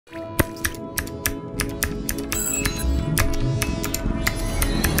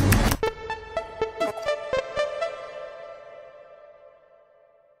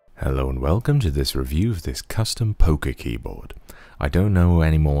welcome to this review of this custom poker keyboard. I don't know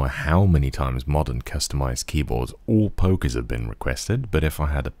anymore how many times modern customized keyboards or pokers have been requested, but if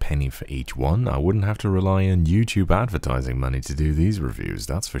I had a penny for each one, I wouldn't have to rely on YouTube advertising money to do these reviews,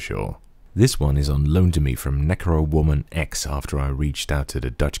 that's for sure. This one is on loan to me from Necrowoman X after I reached out to the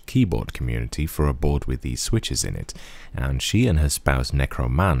Dutch keyboard community for a board with these switches in it, and she and her spouse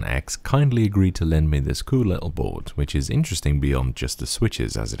Necroman X kindly agreed to lend me this cool little board, which is interesting beyond just the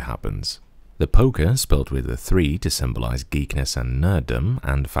switches as it happens. The poker, spelled with a 3 to symbolize geekness and nerddom,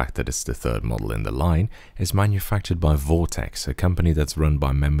 and the fact that it's the third model in the line, is manufactured by Vortex, a company that's run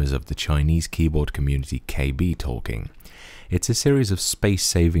by members of the Chinese keyboard community KB Talking. It's a series of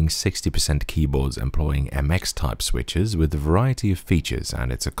space-saving 60% keyboards employing MX-type switches with a variety of features,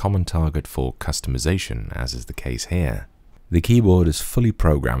 and it's a common target for customization, as is the case here. The keyboard is fully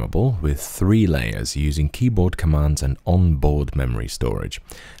programmable with 3 layers using keyboard commands and onboard memory storage.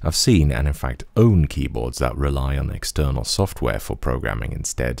 I've seen and in fact own keyboards that rely on external software for programming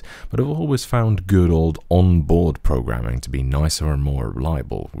instead, but I've always found good old onboard programming to be nicer and more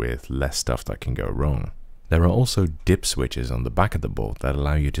reliable with less stuff that can go wrong. There are also dip switches on the back of the board that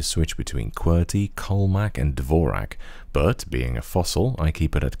allow you to switch between QWERTY, Colmac and Dvorak, but being a fossil, I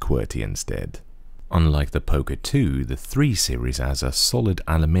keep it at QWERTY instead. Unlike the Poker 2, the 3 series has a solid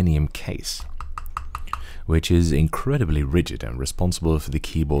aluminium case, which is incredibly rigid and responsible for the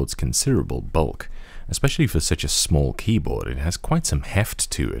keyboard's considerable bulk. Especially for such a small keyboard, it has quite some heft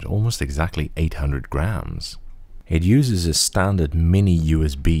to it, almost exactly 800 grams. It uses a standard mini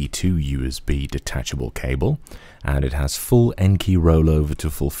USB to USB detachable cable, and it has full N-key rollover to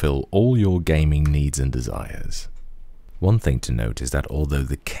fulfill all your gaming needs and desires. One thing to note is that although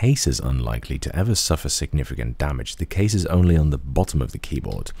the case is unlikely to ever suffer significant damage, the case is only on the bottom of the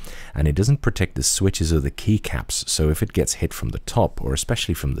keyboard, and it doesn't protect the switches or the keycaps, so if it gets hit from the top, or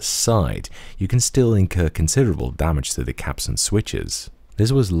especially from the side, you can still incur considerable damage to the caps and switches.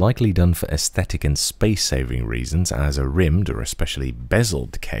 This was likely done for aesthetic and space-saving reasons, as a rimmed or especially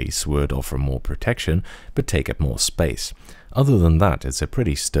bezeled case would offer more protection but take up more space. Other than that, it's a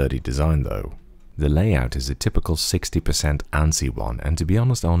pretty sturdy design though. The layout is a typical 60% ANSI one, and to be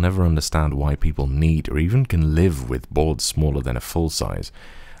honest, I'll never understand why people need or even can live with boards smaller than a full size.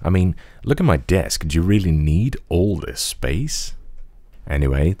 I mean, look at my desk, do you really need all this space?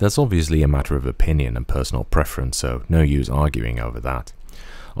 Anyway, that's obviously a matter of opinion and personal preference, so no use arguing over that.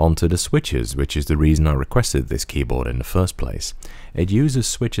 On to the switches, which is the reason I requested this keyboard in the first place. It uses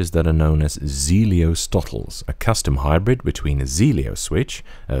switches that are known as Zealiostotles, a custom hybrid between a Zelio switch,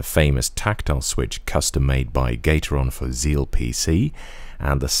 a famous tactile switch custom made by Gateron for Zeal PC,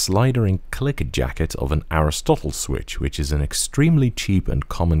 and the slider and clicker jacket of an Aristotle switch, which is an extremely cheap and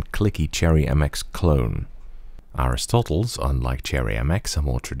common clicky Cherry MX clone. Aristotles, unlike Cherry MX and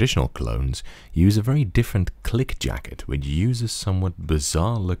more traditional clones, use a very different click jacket which uses somewhat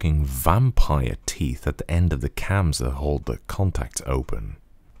bizarre looking vampire teeth at the end of the cams that hold the contacts open.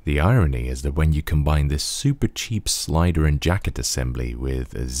 The irony is that when you combine this super cheap slider and jacket assembly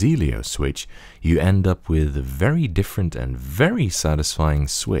with a Zelio switch, you end up with a very different and very satisfying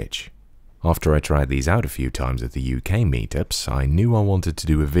switch. After I tried these out a few times at the UK meetups, I knew I wanted to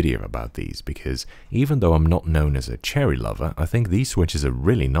do a video about these because even though I'm not known as a Cherry lover, I think these switches are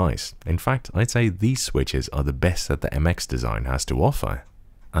really nice. In fact, I'd say these switches are the best that the MX design has to offer.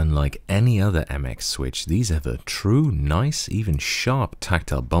 Unlike any other MX switch, these have a true, nice, even sharp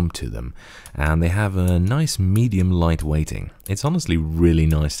tactile bump to them, and they have a nice medium light weighting. It's honestly really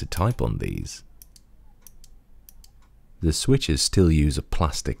nice to type on these. The switches still use a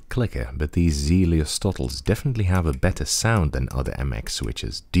plastic clicker, but these Zealiostotles definitely have a better sound than other MX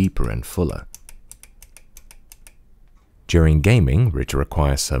switches, deeper and fuller. During gaming, which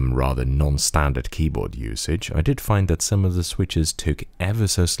requires some rather non-standard keyboard usage, I did find that some of the switches took ever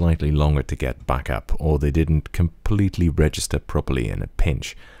so slightly longer to get back up, or they didn't completely register properly in a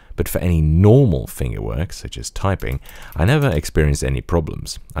pinch. But for any normal fingerwork, such as typing, I never experienced any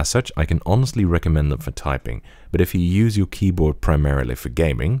problems. As such, I can honestly recommend them for typing, but if you use your keyboard primarily for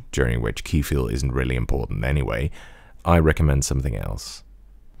gaming, during which key feel isn't really important anyway, I recommend something else.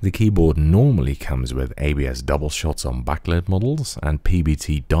 The keyboard normally comes with ABS double shots on backlit models and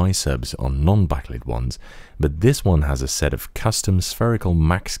PBT die subs on non-backlit ones, but this one has a set of custom spherical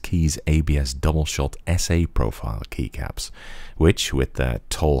MaxKeys ABS double shot SA profile keycaps, which with their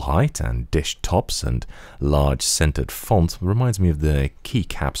tall height and dish tops and large centered font reminds me of the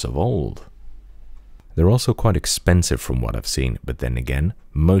keycaps of old. They're also quite expensive from what I've seen, but then again,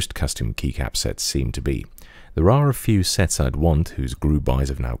 most custom keycap sets seem to be. There are a few sets I'd want whose group buys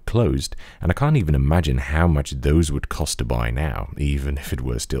have now closed, and I can't even imagine how much those would cost to buy now, even if it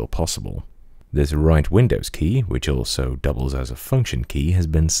were still possible. This right Windows key, which also doubles as a function key, has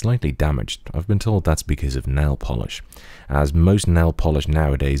been slightly damaged. I've been told that's because of nail polish. As most nail polish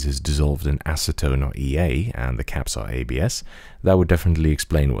nowadays is dissolved in acetone or EA, and the caps are ABS, that would definitely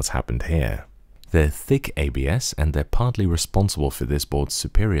explain what's happened here. They're thick ABS, and they're partly responsible for this board's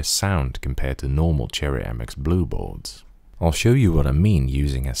superior sound compared to normal Cherry MX Blue boards. I'll show you what I mean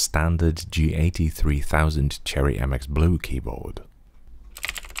using a standard G803000 Cherry MX Blue keyboard.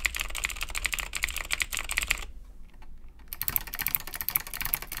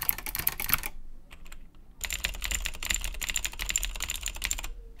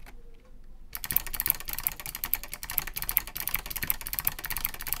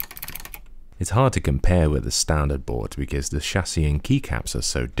 It's hard to compare with the standard board because the chassis and keycaps are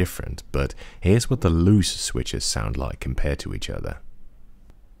so different, but here's what the loose switches sound like compared to each other.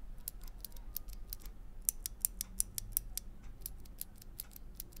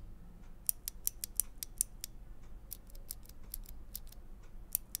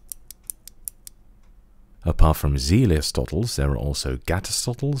 Apart from Zealiostotles, there are also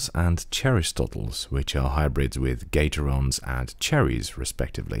Gatostotles and Cheristotles, which are hybrids with Gatorons and Cherries,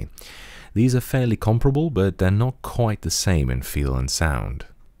 respectively. These are fairly comparable, but they're not quite the same in feel and sound.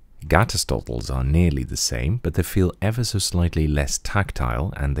 Gatostotles are nearly the same, but they feel ever so slightly less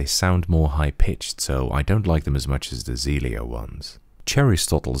tactile and they sound more high-pitched, so I don't like them as much as the Zealio ones.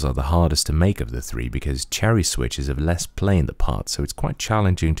 Cheristotles are the hardest to make of the three because cherry switches have less play in the parts, so it's quite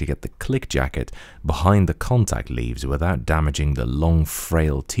challenging to get the click jacket behind the contact leaves without damaging the long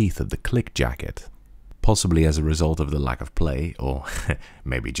frail teeth of the click jacket. Possibly as a result of the lack of play, or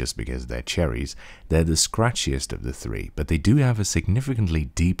maybe just because they're cherries, they're the scratchiest of the three, but they do have a significantly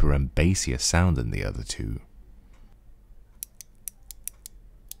deeper and bassier sound than the other two.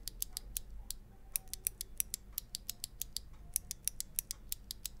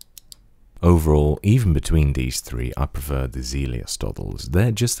 Overall, even between these three, I prefer the Zealiostotles.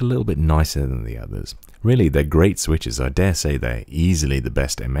 They're just a little bit nicer than the others. Really, they're great switches. I dare say they're easily the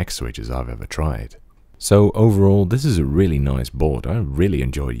best MX switches I've ever tried. So overall, this is a really nice board. I really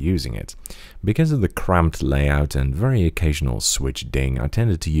enjoyed using it. Because of the cramped layout and very occasional switch ding, I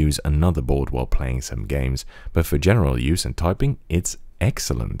tended to use another board while playing some games, but for general use and typing, it's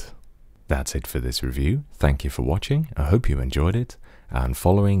excellent. That's it for this review. Thank you for watching. I hope you enjoyed it. And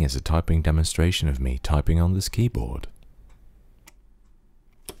following is a typing demonstration of me typing on this keyboard.